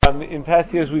In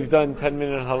past years, we've done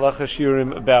 10-minute halacha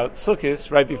shiurim about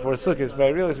Sukkot, right before Sukkot, but I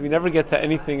realized we never get to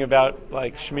anything about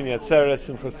like Shmini Atzeres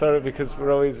and Simchas Torah because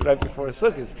we're always right before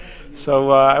Sukkot. So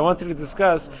I wanted to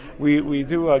discuss. We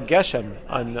do a Geshem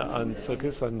on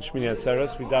Sukkot, on Shmini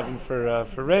Atzeres. We daven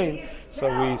for rain, so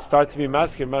we start to be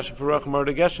maskir Masha Furuach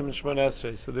Marda Geshem and Shmona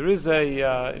Esrei. So there is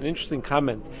an interesting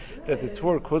comment that the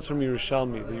Torah quotes from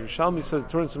Yerushalmi. The Yerushalmi says, the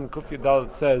Torah in some Kuf Yudal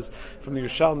says from the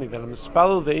Yerushalmi that I'm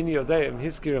spalel ve'ini yodeim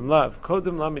hiskirim lav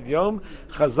kodem lamid yom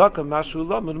chazaka mashu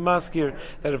lamud maskir,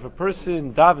 that if a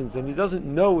person davens and he doesn't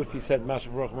know if he said Masha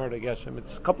Furuach Marda Geshem,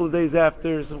 it's a couple of days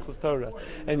after Simchas Torah,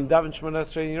 and he daven Shmona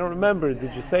Esrei, and you don't remember,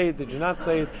 did you say it, did you not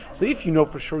say it? So if you know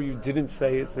for sure you didn't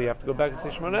say it, so you have to go back and say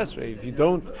Shmona Esrei.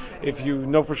 If you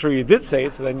know for sure you did say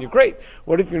it, so then you're great.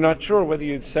 What if you're not sure whether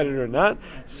you said it or not?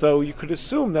 So you could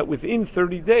assume that within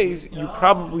 30 days you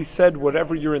probably said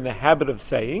whatever you're in the habit of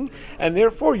saying, and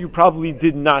therefore you probably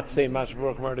did not say Masha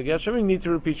Baruch Marda Geshem. You need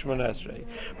to repeat Shmona Esrei.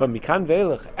 But Mikan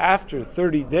Ve'elach, after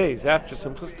 30 days, after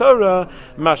Simchas Torah,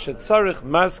 Masha Tzarich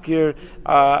Maskir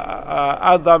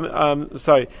Adam.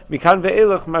 Mikan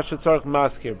Ve'elach Masha Tzarich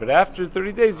Maskir. But after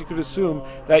 30 days, you could assume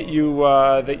that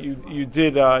you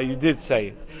did say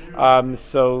it.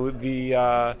 So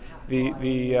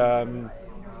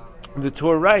the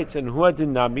Torah writes, and Hua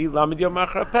Dinami Lamed Yom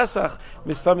Achar Pesach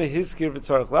Mistame Hiskir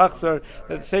V'Tzarech Lachzor,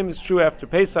 that the same is true after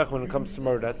Pesach when it comes to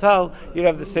Mord Atal. You'd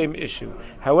have the same issue.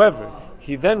 However,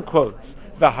 he then quotes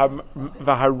V'Haram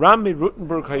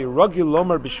Rutenberg Hayiragi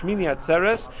Lomar B'Shmini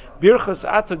Atzeres Birchas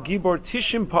Ata Gibor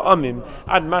Tishim Pa'amim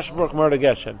Ad Masha Baruch Marda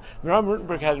Geshem. Ram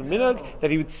Rutenberg had a minhag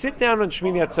that he would sit down on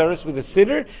Shmini Atzeres with a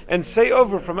siddur and say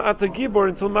over from Ata Gibor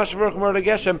until Masha Baruch Marda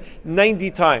Geshem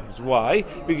 90 times. Why?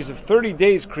 Because if 30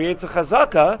 days creates a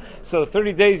chazaka, so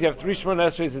 30 days you have 3 Shmona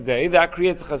Esreis a day, that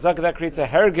creates a chazaka, that creates a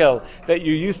hergel that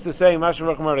you're used to saying Masha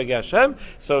Baruch Marda Geshem.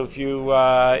 So if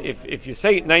you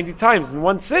say it 90 times in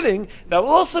one sitting, that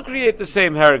will also create the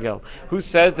same hergel. Who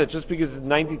says that just because it's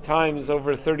 90 times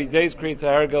over 30 days creates a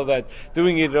hergel, that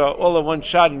doing it all in one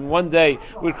shot in one day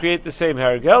would create the same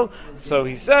hergel? So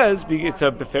he says, it's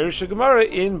a Beferish Gemara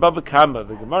in Baba Kama.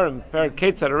 The Gemara in Perek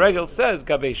Ketzad Regel says,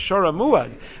 Gabe Shor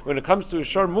Muad. When it comes to a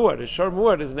Shor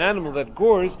Muad is an animal that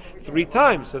gores 3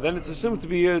 times. So then it's assumed to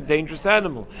be a dangerous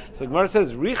animal. So the Gemara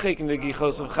says, Richek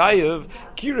Negichos of Chayev,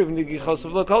 Kiriv Negichos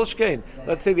of Lokolshkein.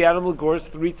 Let's say the animal gores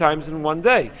 3 times in one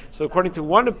day. So according to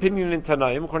one opinion in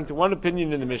Tanaim, according to one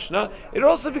opinion in the Mishnah, it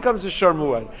also becomes a Shor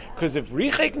Muad. Because if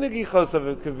Richek Negichos of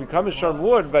it could become a Shor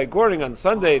Muad by goring on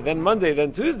Sunday, then Monday,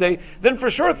 then Tuesday, then for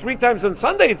sure 3 times on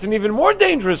Sunday it's an even more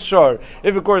dangerous Shor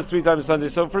if it gores 3 times Sunday.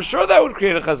 So for sure that would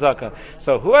create a chazaka.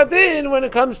 So Huadin, when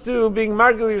it comes to being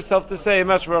margil yourself to say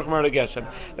Masha Baruch Marda Geshem,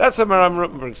 that's what Maram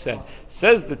Rutenberg said.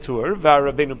 Says the Tur,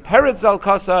 Rabbeinu Peretz Zal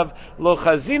Kasav Lo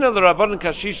Chazina L'Rabbanan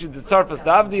Kashishi D'Tzarfas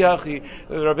D'Avdi Hachi.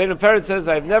 Rabbeinu Peretz says,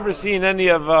 I've never seen any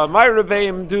of my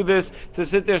Rebbeim do this, to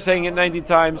sit there saying it 90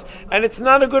 times, and it's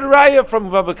not a good raya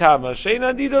from Baba Kama. Shein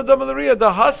Andido Damalaria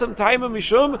Da Hasam Taima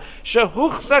Mishum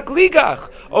Shehuchsak Ligach.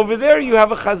 Over there you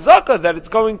have a chazaka that it's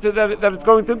going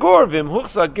to gore Vim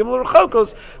Huchsak Gimel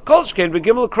Rechalkos Kolshkein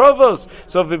Begimel Krovos.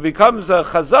 So if it becomes a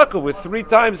chazaka with 3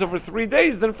 times over 3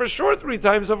 days, then for sure 3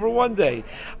 times over 1 day.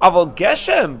 Aval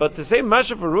Geshem, but to say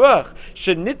Masha V'Ruach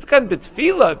Shenitkan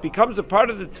B'Tfila, it becomes a part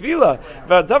of the Tfila.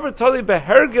 V'Adavar Toli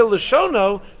Behergel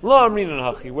L'Shono Lo Amrinan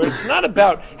Hachi, where it's not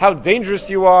about how dangerous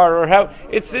you are or how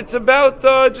it's about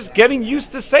just getting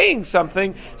used to saying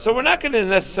something. So we're not going to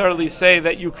necessarily say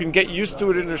that you can get used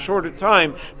to it in a shorter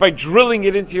time by drilling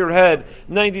it into your head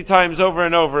 90 times over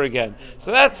and over again.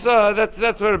 So that's what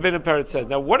Rabbeinu Peretz said.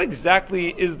 Now, what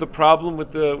exactly is the problem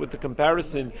with the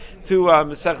comparison to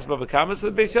Maseches Baba Kama? So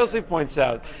the Beis Yosef points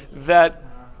out that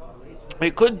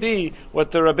it could be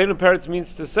what the Rabbeinu Peretz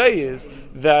means to say is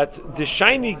that the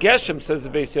shiny Geshem, says the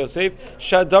Beis Yosef,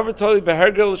 Shadavar Toli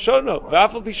Behergel L'Shono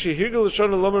V'Afal Pi Shehirgel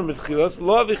L'Shono Lomer Mitchilas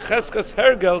Lo Avi Cheskas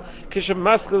Hergel Kishem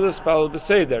Maschil Espal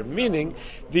B'Seder, meaning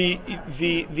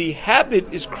the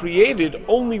habit is created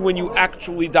only when you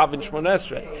actually daven Shmona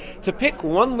Esrei. To pick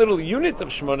one little unit of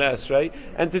Shmona Esrei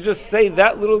and to just say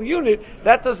that little unit,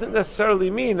 that doesn't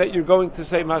necessarily mean that you're going to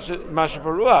say Masha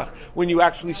Baruch when you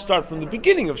actually start from the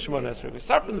beginning of Shmona Esrei. If you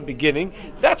start from the beginning,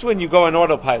 that's when you go on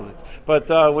autopilot. But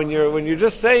when you're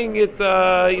just saying it,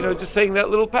 just saying that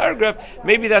little paragraph,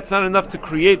 maybe that's not enough to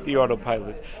create the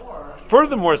autopilot.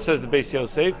 Furthermore, says the Beis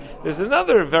Yosef, there's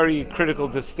another very critical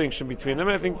distinction between them.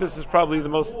 I think this is probably the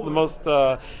most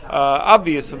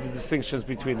obvious of the distinctions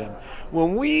between them.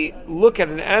 When we look at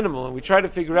an animal and we try to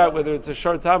figure out whether it's a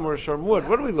shor tam or a shor muad,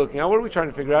 what are we looking at? What are we trying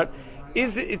to figure out?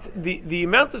 it's the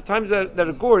amount of times that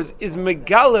it gores is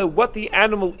megala what the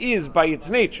animal is by its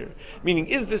nature. Meaning,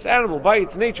 is this animal by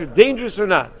its nature dangerous or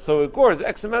not? So it gores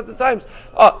X amount of times.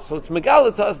 So it's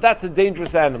megala to us, that's a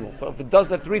dangerous animal. So if it does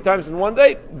that 3 times in one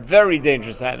day, very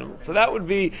dangerous animal. So that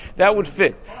would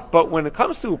fit. But when it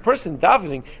comes to a person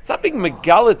davening, it's not being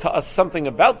megala to us something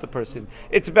about the person.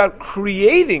 It's about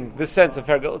creating the sense of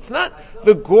hergel. It's not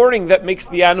the goring that makes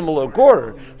the animal a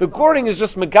gorer. The goring is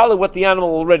just megala what the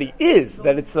animal already is,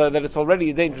 that it's already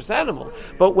a dangerous animal.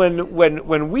 But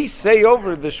when we say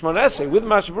over the Shemona Esrei with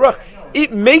Mashav Ruach,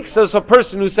 it makes us a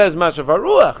person who says Mashav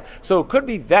Ruach. So it could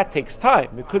be that takes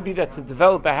time. It could be that to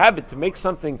develop a habit, to make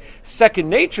something second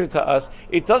nature to us,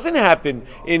 it doesn't happen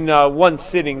in one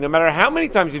sitting. No matter how many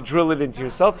times you drill it into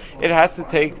yourself, it has to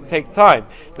take time.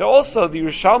 Now also, the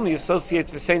Yerushalmi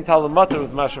associates V'sein Talamata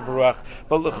with Mashav Ruach.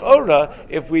 But l'chora,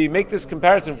 if we make this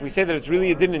comparison, if we say that it's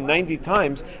really a din in 90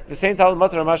 times, V'sein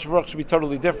Talamata and Mashav Ruach should be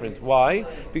totally different. Why?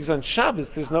 Because on Shabbos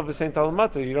there's no V'sein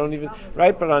Talamata. You don't even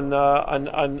right, but on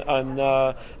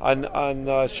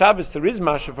Shabbos there is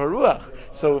Mashav Ruach.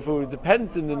 So if it were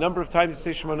dependent in the number of times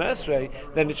you say Shemona Esrei,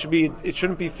 then it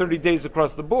shouldn't be 30 days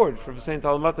across the board for V'sein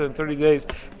Talamata and 30 days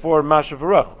for Mashav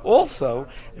Ruach. Also,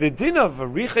 the din of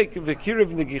Richek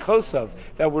V'kiriv Negichosav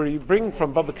that we bring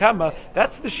from Baba Kama,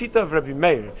 that's the shita of Rabbi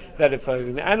Meir, that if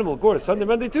an animal gores Sunday,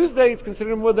 Monday, Tuesday, it's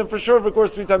considered more than for sure if it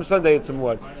gores 3 times Sunday, it's a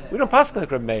more. We don't pass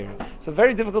like Rabbi Meir. So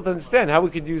very difficult to understand how we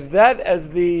could use that as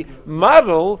the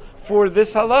model for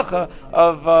this halacha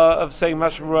of saying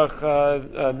Mashav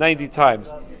Ruach 90 times.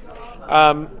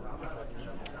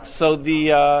 So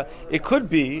it could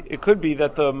be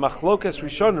that the machlokas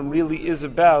rishonim really is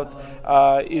about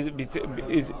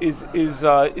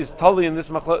is totally in this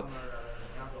machlok.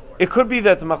 It could be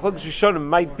that the machlokas rishonim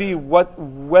might be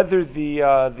whether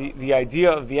the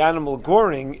idea of the animal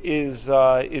goring is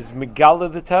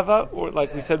megala the teva, or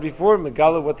like we said before,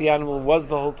 megala what the animal was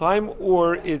the whole time,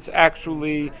 or it's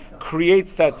actually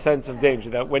creates that sense of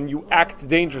danger, that when you act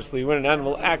dangerously, when an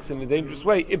animal acts in a dangerous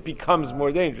way, it becomes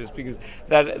more dangerous because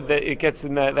that it gets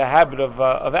in the habit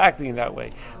of acting in that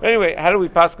way. But anyway, how do we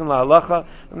paskin la halacha?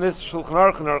 And this Shulchan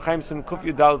Aruch and Aruch Chaim Sin Kuf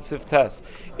Yudal Sif Tes.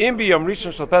 Im bi Yom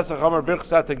Rishon Shel Pesach Amar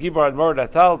Birchsat Hagibar Ad Mor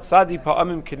Datal Tzadi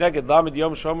Pa'amim Kineged Lamed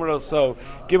Yom Shomer So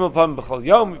Gimel Pam B'Chol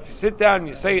Yom. If you sit down and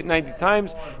you say it 90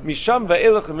 times, Misham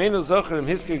Va'elach Imenu Zocher Im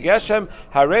Hisker Geshem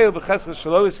Hareu B'Cheskel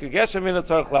Shelo Hisker Geshem Ina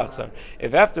Tzarech Lachzar.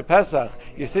 If after Pesach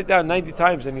you sit down 90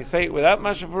 times and you say it without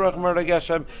Mashav Ruach Murda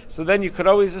Geshem, so then you could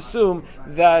always assume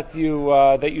that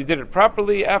you did it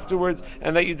properly afterwards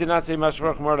and that you did not say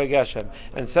Mashav Ruach Murda Geshem.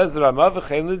 And says the Rama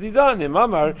V'chein L'didan Im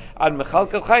Amar Ad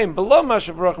Mechalkel Chaim below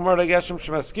Mashav Ruach Murda Geshem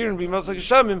Shemaskirin B'Mosach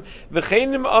Geshamim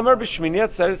V'chein Im Amar B'Shmini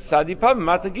Atzeres Tzadi Pam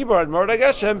Mata Gibor Ad Murda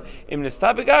Geshem Im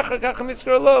Nestabig Achar Kachem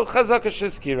Iskar Lo Chazak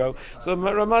Sheskiro. So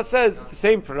Rama says the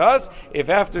same for us. If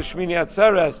after Shmini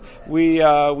Atzeres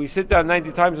we sit down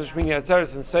 90 times on Shmini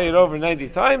Atzeres and say it over 90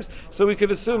 times, so we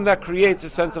could assume that creates a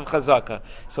sense of chazaka.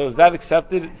 So is that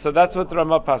accepted? So that's what the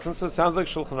Rama passes. So it sounds like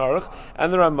Shulchan Aruch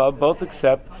and the Rama both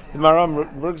accept the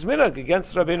Maram Burg's minhag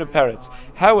against Rabbeinu Peretz.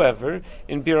 However,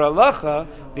 in Bir Halacha,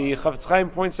 the Chavetz Chaim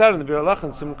points out in the Bir Halacha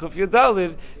in Simon Kuf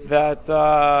Yudalid that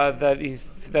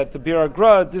the Bir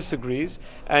Agra disagrees,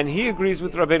 and he agrees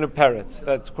with Rabbeinu Peretz.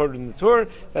 That's quoted in the Torah.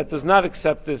 That does not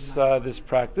accept this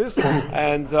practice,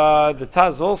 and the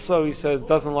Taz also, he says,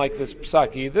 doesn't like this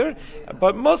psak either.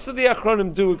 But most of the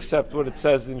Achronim do accept what it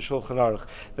says in Shulchan Aruch.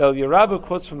 The El Yerabah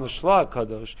quotes from the Shloah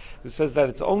Kadosh, who says that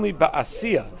it's only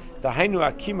ba'asiyah. He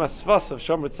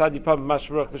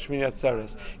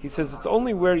says it's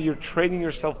only where you're training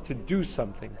yourself to do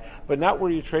something, but not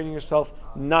where you're training yourself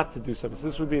not to do something. So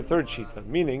this would be a third shita,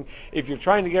 meaning if you're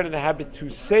trying to get in the habit to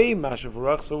say Mashav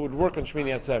Ruach, so it would work on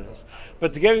Shmini Atzeres.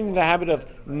 But to get in the habit of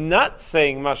not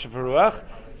saying Mashav Ruach,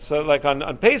 so like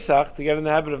on Pesach, to get in the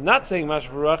habit of not saying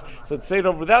Mashav Ruach, so to say it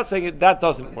over without saying it, that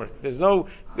doesn't work. There's no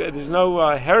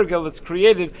hergel that's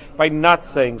created by not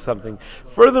saying something.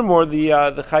 Furthermore,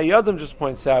 the Chayyim just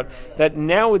points out that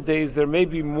nowadays there may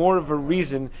be more of a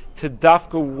reason to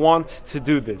dafka want to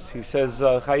do this. He says,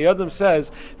 Chayyim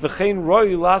says, V'chein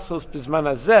roi lasos bizman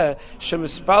hazeh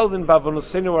shemispaldin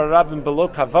bavonosenu arabim below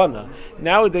kavana.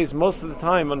 Nowadays, most of the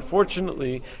time,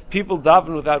 unfortunately, people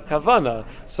daven without kavana.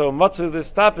 So matzu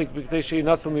this topic,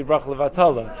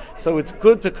 so it's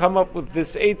good to come up with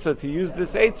this eitzah, to use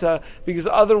this eitzah, because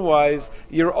otherwise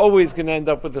you're always going to end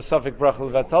up with the suffix bracha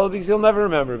levatala because you'll never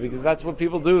remember, because that's what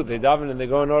people do. They daven and they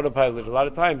go on autopilot. A lot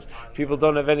of times people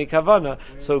don't have any kavana.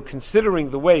 So considering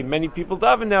the way many people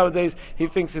daven nowadays, he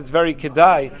thinks it's very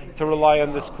kedai to rely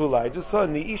on this kula. I just saw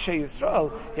in the Isha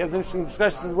Yisrael, he has an interesting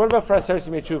discussion. He says, what about for Aser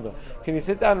Simei Tshuva? Can you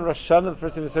sit down in Rosh Hashanah, the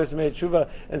first of Aser Simei Tshuva,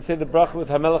 and say the bracha with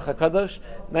Hamelech HaKadosh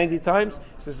 90 times?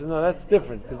 He says, no, that's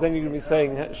different, because then you're going to be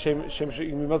saying you're going to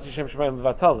be mostly Shem Shemayim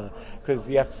Levatala, because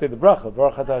you have to say the bracha,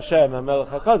 Baruch Atah Hashem, Hamelech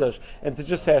HaKadosh, and to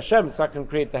just say Hashem, it's not going to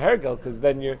create the hergel, because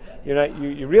then you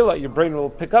realize, your brain will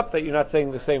pick up that you're not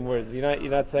saying the same words, you're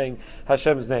not saying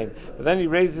Hashem's name. But then he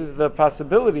raises the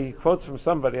possibility, he quotes from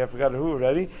somebody, I forgot who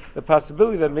already, the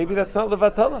possibility that maybe that's not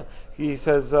Levatala. He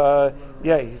says,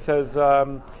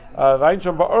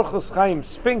 Vayinsham ba'orchos chaim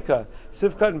spinka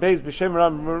sivkat and beis b'shem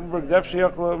ram def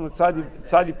sheyachlo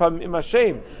tzadi pam im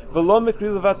Hashem v'lo mikri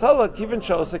levatala kivin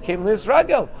she'osa came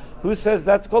l'Isragel. Who says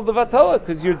that's called levatala?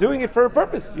 Because you're doing it for a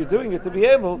purpose. You're doing it to be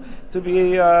able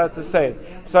to say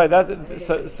it. Sorry,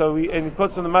 so he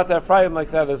quotes from the Mata Ephraim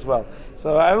like that as well.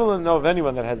 So I don't know of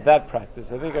anyone that has that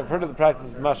practice. I think I've heard of the practice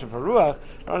with Masha Faruach.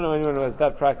 I don't know anyone who has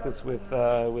that practice with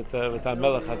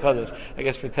Hamelech HaKadosh. I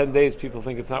guess for 10 days people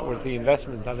think it's not worth the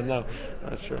investment. I don't know. I'm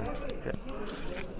not sure. Okay.